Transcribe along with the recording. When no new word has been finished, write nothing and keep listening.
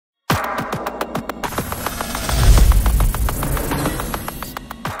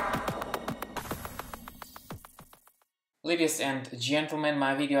Ladies and gentlemen,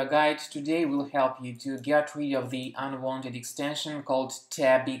 my video guide today will help you to get rid of the unwanted extension called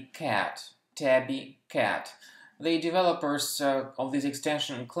Tabby Cat. Tabby Cat. The developers of this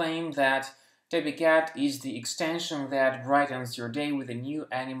extension claim that Tabby Cat is the extension that brightens your day with a new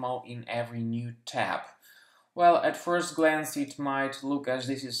animal in every new tab. Well, at first glance it might look as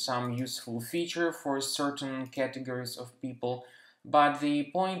this is some useful feature for certain categories of people, but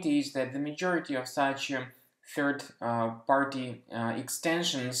the point is that the majority of such third-party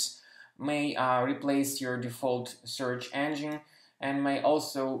extensions may replace your default search engine and may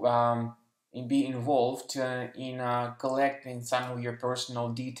also be involved in collecting some of your personal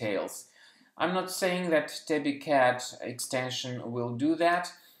details. I'm not saying that Tabby Cat extension will do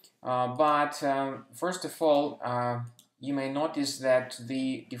that, but first of all, you may notice that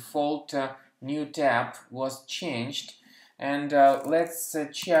the default new tab was changed. And let's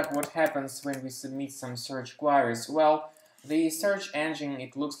check what happens when we submit some search queries. Well, the search engine,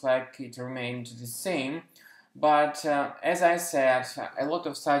 it looks like it remained the same, but as I said, a lot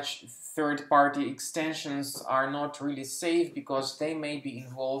of such third-party extensions are not really safe because they may be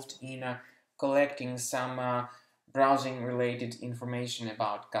involved in collecting some browsing-related information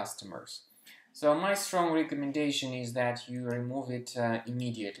about customers. So my strong recommendation is that you remove it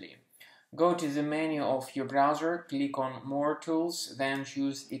immediately. Go to the menu of your browser, click on More Tools, then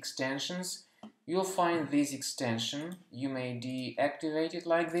choose Extensions. You'll find this extension. You may deactivate it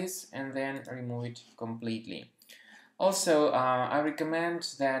like this and then remove it completely. Also, I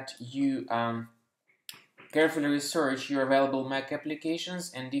recommend that you carefully research your available Mac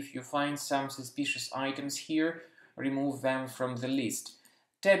applications, and if you find some suspicious items here, remove them from the list.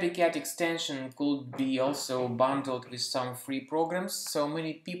 Tabby Cat extension could be also bundled with some free programs, so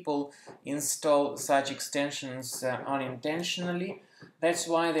many people install such extensions unintentionally. That's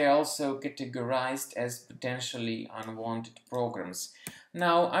why they are also categorized as potentially unwanted programs.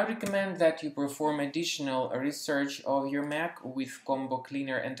 Now, I recommend that you perform additional research of your Mac with Combo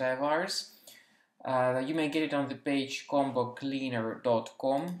Cleaner Antivirus. You may get it on the page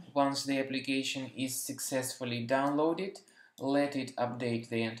combocleaner.com. Once the application is successfully downloaded, let it update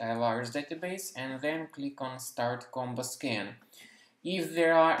the antivirus database and then click on Start Combo Scan. If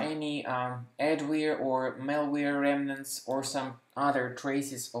there are any adware or malware remnants or some other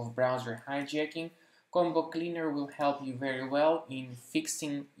traces of browser hijacking, Combo Cleaner will help you very well in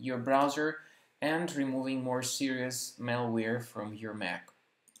fixing your browser and removing more serious malware from your Mac.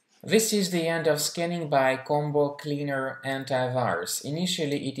 This is the end of scanning by Combo Cleaner Antivirus.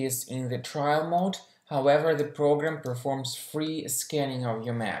 Initially it is in the trial mode. However, the program performs free scanning of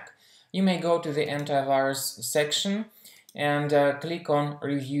your Mac. You may go to the antivirus section and click on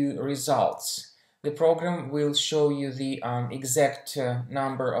Review Results. The program will show you the exact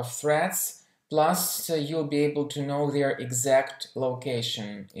number of threats, plus you'll be able to know their exact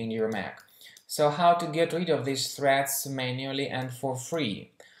location in your Mac. So how to get rid of these threats manually and for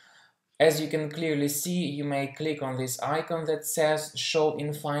free? As you can clearly see, you may click on this icon that says Show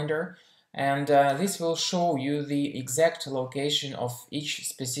in Finder, and this will show you the exact location of each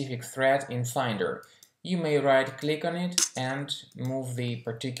specific thread in Finder. You may right-click on it and move the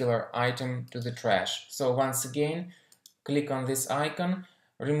particular item to the trash. So once again, click on this icon,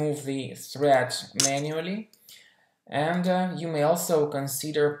 remove the thread manually, and you may also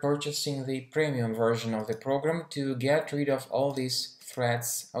consider purchasing the premium version of the program to get rid of all these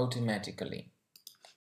threads automatically.